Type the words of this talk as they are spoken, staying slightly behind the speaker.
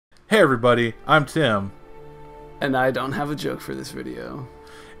Hey everybody, I'm Tim. And I don't have a joke for this video.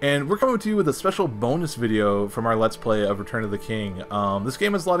 And we're coming to you with a special bonus video from our Let's Play of Return of the King. This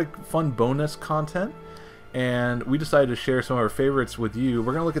game has a lot of fun bonus content, and we decided to share some of our favorites with you.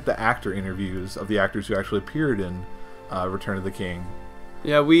 We're going to look at the actor interviews of the actors who actually appeared in Return of the King.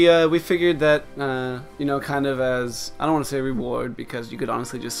 Yeah, we figured that, kind of as, I don't want to say reward, because you could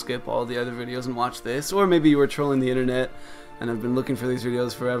honestly just skip all the other videos and watch this, or maybe you were trolling the internet and have been looking for these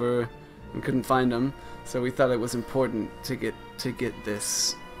videos forever and couldn't find them. So we thought it was important to get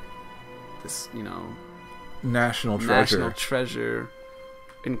this National treasure,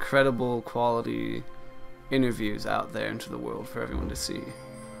 incredible quality interviews out there into the world for everyone to see.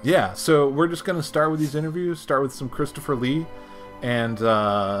 Yeah, so we're just going to start with these interviews, start with some Christopher Lee, and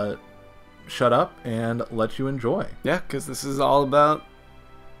shut up and let you enjoy. Yeah, because this is all about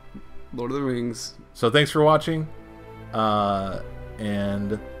Lord of the Rings. So thanks for watching,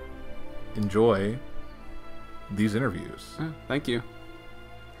 and enjoy these interviews. Yeah, thank you.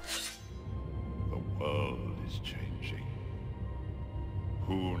 The world is changing.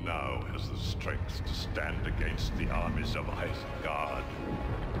 Who now has the strength to stand against the armies of Isengard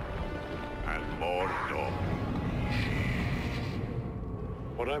and Mordor?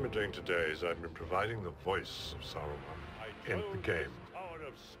 What I'm doing today is I've been providing the voice of Saruman in the game. Tower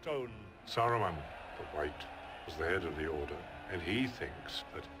of Stone. Saruman, the White, was the head of the Order, and he thinks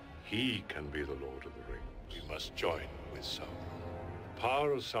that he can be the Lord of the Rings. We must join with Sauron. The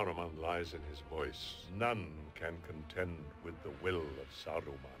power of Saruman lies in his voice. None can contend with the will of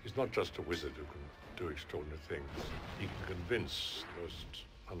Saruman. He's not just a wizard who can do extraordinary things. He can convince the most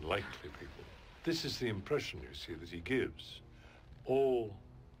unlikely people. This is the impression, you see, that he gives. All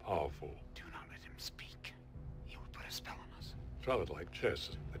powerful. Do not let him speak. He will put a spell on us. It's rather like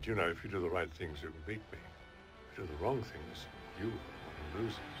chess, that you know if you do the right things, you can beat me. If you do the wrong things, you are the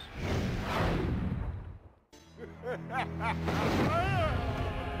losers.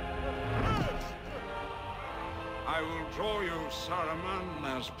 I will draw you, Saruman,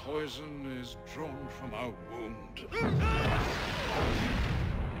 as poison is drawn from a wound.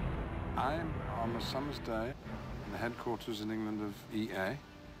 I'm on a summer's day in the headquarters in England of EA,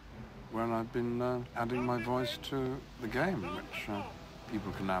 where I've been adding my voice to the game, which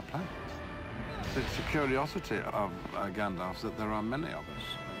people can now play. It's the curiosity of Gandalf that there are many of us.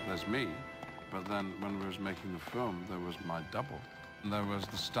 There's me, but then when we was making the film, there was my double. And there was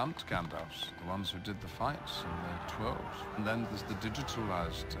the stunt Gandalfs, the ones who did the fights and the twirls. And then there's the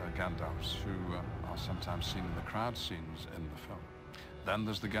digitalized Gandalfs who are sometimes seen in the crowd scenes in the film. Then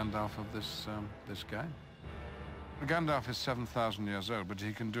there's the Gandalf of this game. Gandalf is 7,000 years old, but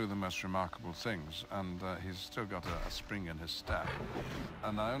he can do the most remarkable things, and he's still got a spring in his step.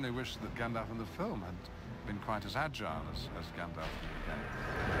 And I only wish that Gandalf in the film had been quite as agile as Gandalf in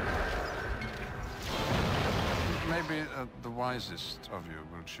the game. Maybe the wisest of you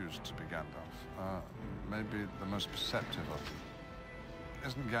will choose to be Gandalf. Maybe the most perceptive of you.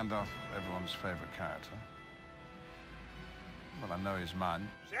 Isn't Gandalf everyone's favorite character? Well, I know he's mine.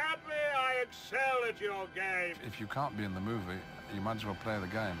 Sadly, I excel at your game. If you can't be in the movie, you might as well play the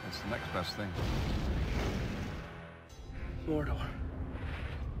game. It's the next best thing. Mordor.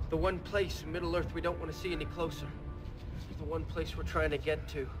 The one place in Middle-earth we don't want to see any closer. The one place we're trying to get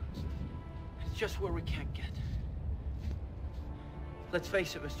to. It's just where we can't get. Let's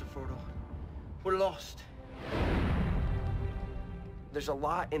face it, Mr. Frodo. We're lost. There's a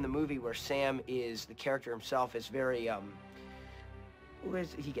lot in the movie where Sam is, the character himself is very,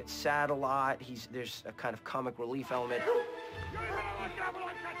 he gets sad a lot. There's a kind of comic relief element.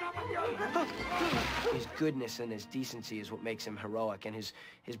 His goodness and his decency is what makes him heroic, and his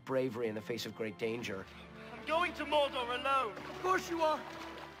bravery in the face of great danger. I'm going to Mordor alone. Of course you are.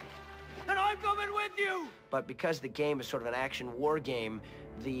 And I'm coming with you. But because the game is sort of an action war game,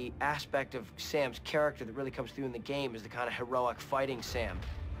 the aspect of Sam's character that really comes through in the game is the kind of heroic fighting Sam.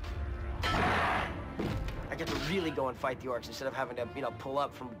 I get to really go and fight the orcs instead of having to, pull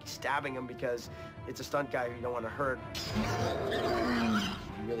up from stabbing them because it's a stunt guy who you don't want to hurt.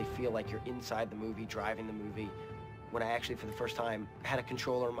 You really feel like you're inside the movie, driving the movie. When I actually, for the first time, had a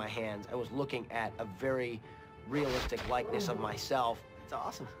controller in my hands, I was looking at a very realistic likeness of myself. It's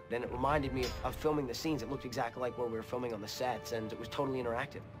awesome. Then it reminded me of filming the scenes. It looked exactly like where we were filming on the sets, and it was totally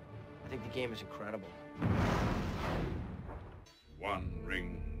interactive. I think the game is incredible. One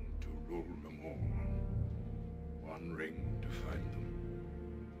ring to rule them all. One ring to find them.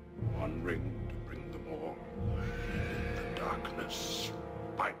 One ring to bring them all. In the darkness,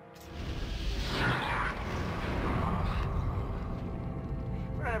 fight.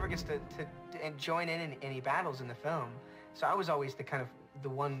 Frodo never gets to join in any battles in the film. So I was always the kind of the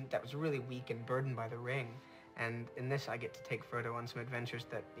one that was really weak and burdened by the ring. And in this, I get to take Frodo on some adventures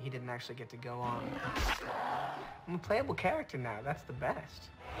that he didn't actually get to go on. I'm a playable character now. That's the best.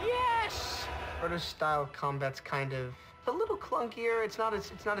 Yes! Frodo's style of combat's kind of a little clunkier. It's not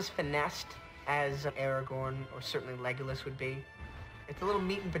as finessed as Aragorn or certainly Legolas would be. It's a little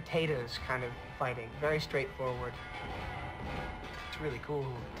meat and potatoes kind of fighting. Very straightforward. It's really cool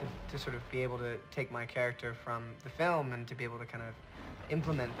to sort of be able to take my character from the film and to be able to kind of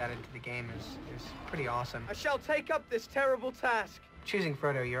implement that into the game is pretty awesome. I shall take up this terrible task. Choosing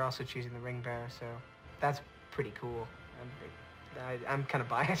Frodo, you're also choosing the ring bearer, so that's pretty cool. I'm kind of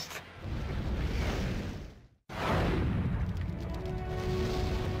biased.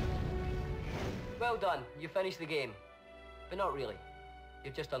 Well done, you finished the game. But not really.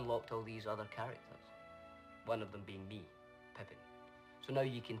 You've just unlocked all these other characters. One of them being me, Pippin. So now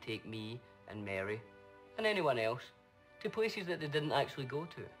you can take me and Mary and anyone else to places that they didn't actually go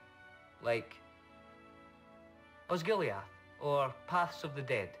to. Like Osgiliath or Paths of the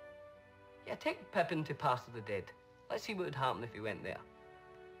Dead. Yeah, take Pippin to Paths of the Dead. Let's see what would happen if he went there.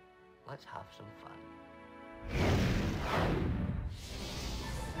 Let's have some fun.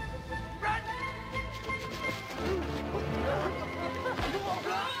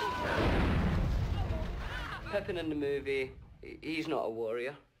 Pippin in the movie, he's not a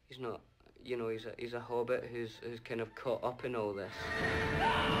warrior. He's not, you know, he's a hobbit who's kind of caught up in all this.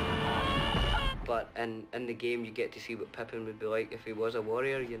 But in the game, you get to see what Pippin would be like if he was a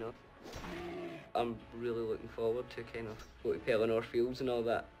warrior, you know. I'm really looking forward to kind of go to Pelennor Fields and all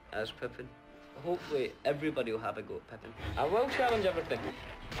that as Pippin. Hopefully, everybody will have a go at Pippin. I will challenge everything.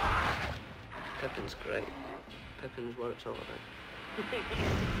 Pippin's great. Pippin's what it's all about.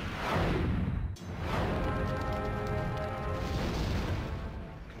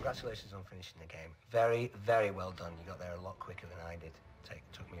 Congratulations on finishing the game. Very, very well done. You got there a lot quicker than I did. It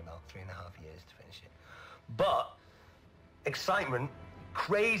took me about 3.5 years to finish it. But excitement,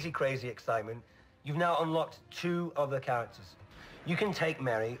 crazy, crazy excitement. You've now unlocked 2 other characters. You can take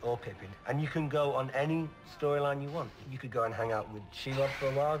Merry or Pippin, and you can go on any storyline you want. You could go and hang out with Shelob for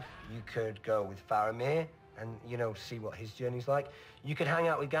a while. You could go with Faramir and, you know, see what his journey's like. You could hang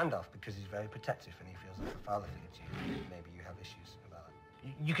out with Gandalf because he's very protective and he feels like a father figure to you. Maybe you have issues about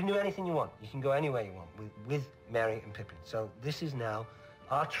that. You can do anything you want. You can go anywhere you want with Merry and Pippin. So this is now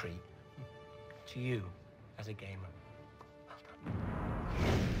our treat to you as a gamer. Well done.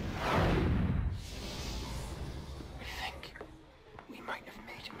 I think we might have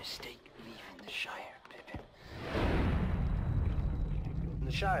made a mistake leaving the Shire, Pippin. In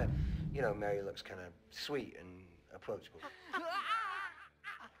the Shire, you know, Merry looks kind of sweet and approachable.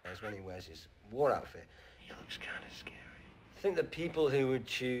 Whereas when he wears his war outfit, he looks kind of scary. I think the people who would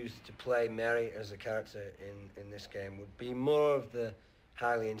choose to play Merry as a character in this game would be more of the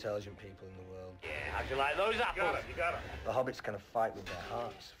highly intelligent people in the world. Yeah, how'd you like those apples? You got 'em. The Hobbits kind of fight with their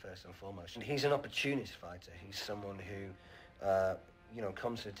hearts, first and foremost. And he's an opportunist fighter. He's someone who, you know,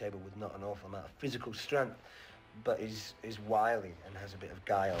 comes to the table with not an awful amount of physical strength, but is wily and has a bit of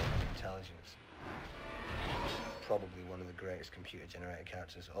guile and intelligence. Probably one of the greatest computer-generated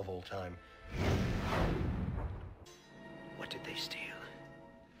characters of all time. What did they steal?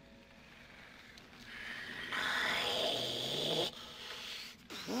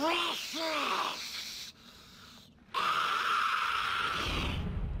 Precious!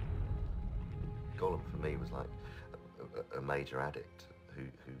 Gollum for me was like a major addict who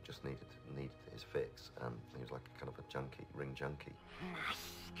just needed his fix. He was like a kind of a junkie, ring junkie.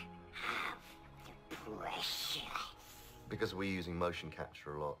 Must have the precious. Because we're using motion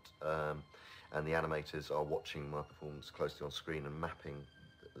capture a lot, and the animators are watching my performance closely on screen and mapping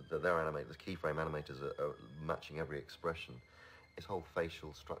their animators. The keyframe animators are matching every expression. His whole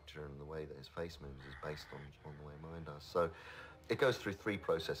facial structure and the way that his face moves is based on the way mine does. So it goes through 3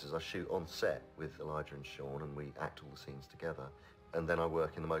 processes. I shoot on set with Elijah and Sean, and we act all the scenes together. And then I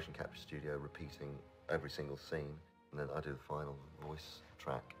work in the motion capture studio repeating every single scene. And then I do the final voice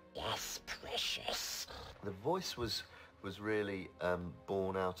track. Yes, precious. The voice was really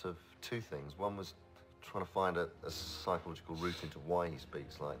born out of 2 things. One was trying to find a psychological route into why he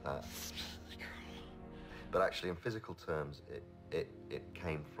speaks like that. But actually, in physical terms, it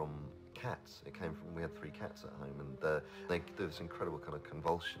came from cats. It came from, we had 3 cats at home, and they do this incredible kind of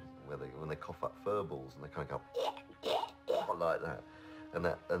convulsion where when they cough up fur balls and they kind of go like that.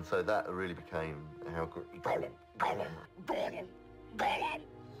 And so that really became how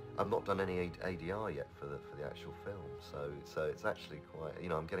I've not done any ADR yet for the actual film, so it's actually quite, you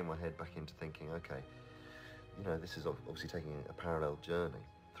know, I'm getting my head back into thinking, okay, you know, this is obviously taking a parallel journey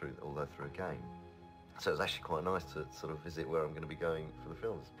through a game. So it was actually quite nice to sort of visit where I'm going to be going for the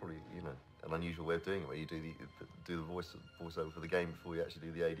film. It's probably, you know, an unusual way of doing it, where you do the voiceover for the game before you actually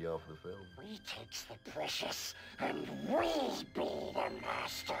do the ADR for the film. We takes the precious, and we be the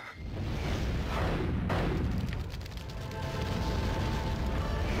master.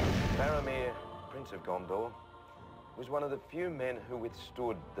 Faramir, Prince of Gondor, was one of the few men who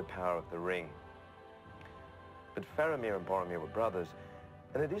withstood the power of the ring. But Faramir and Boromir were brothers,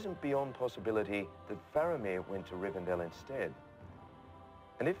 and it isn't beyond possibility that Faramir went to Rivendell instead.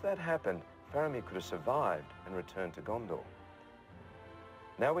 And if that happened, Faramir could have survived and returned to Gondor.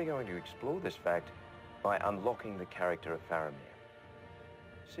 Now we're going to explore this fact by unlocking the character of Faramir.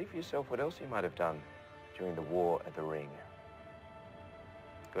 See for yourself what else he might have done during the War at the Ring.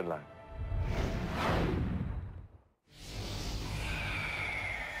 Good luck.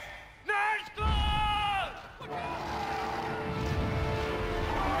 Nice close!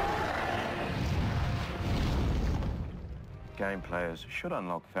 Game players should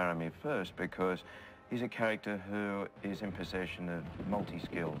unlock Faramir first because he's a character who is in possession of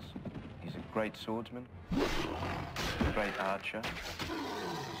multi-skills. He's a great swordsman, a great archer,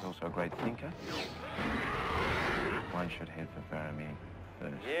 he's also a great thinker. One should head for Faramir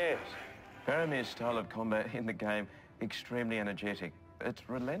first. Yes. Faramir's style of combat in the game, extremely energetic. It's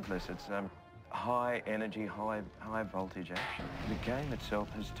relentless. It's high energy, high voltage action. The game itself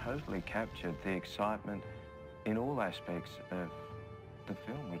has totally captured the excitement in all aspects of the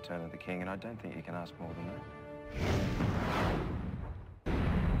film Return of the King, and I don't think you can ask more than that.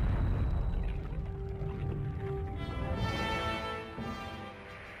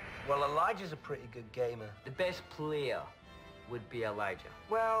 Well, Elijah's a pretty good gamer. The best player would be Elijah.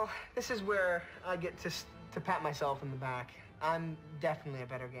 Well, this is where I get to pat myself in the back. I'm definitely a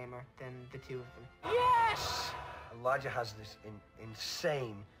better gamer than the two of them. Yes! Elijah has this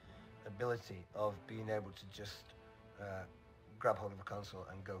insane ability of being able to just grab hold of a console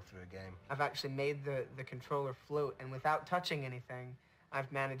and go through a game. I've actually made the controller float, and without touching anything,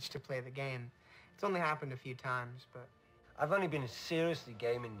 I've managed to play the game. It's only happened a few times, but... I've only been seriously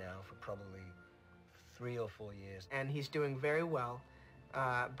gaming now for probably 3 or 4 years. And he's doing very well,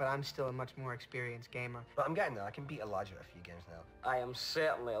 but I'm still a much more experienced gamer. But I'm getting there. I can beat Elijah at a few games now. I am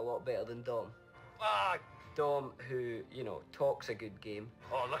certainly a lot better than Dom. Ah! Dom, who, you know, talks a good game.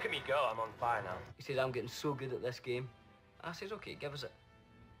 Oh, look at me go. I'm on fire now. He says, I'm getting so good at this game. I says, okay, give us it.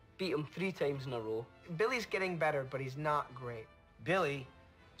 Beat him 3 times in a row. Billy's getting better, but he's not great. Billy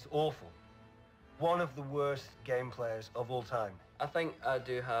is awful. One of the worst game players of all time. I think I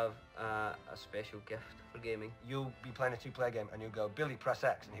do have a special gift for gaming. You'll be playing a 2-player game and you'll go, Billy, press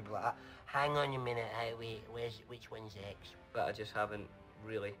X, and he'll be like, hang on a minute, hey, wait, which one's X? But I just haven't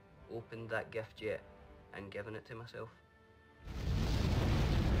really opened that gift yet and given it to myself.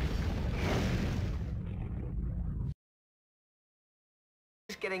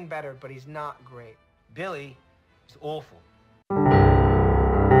 He's getting better, but he's not great. Billy is awful.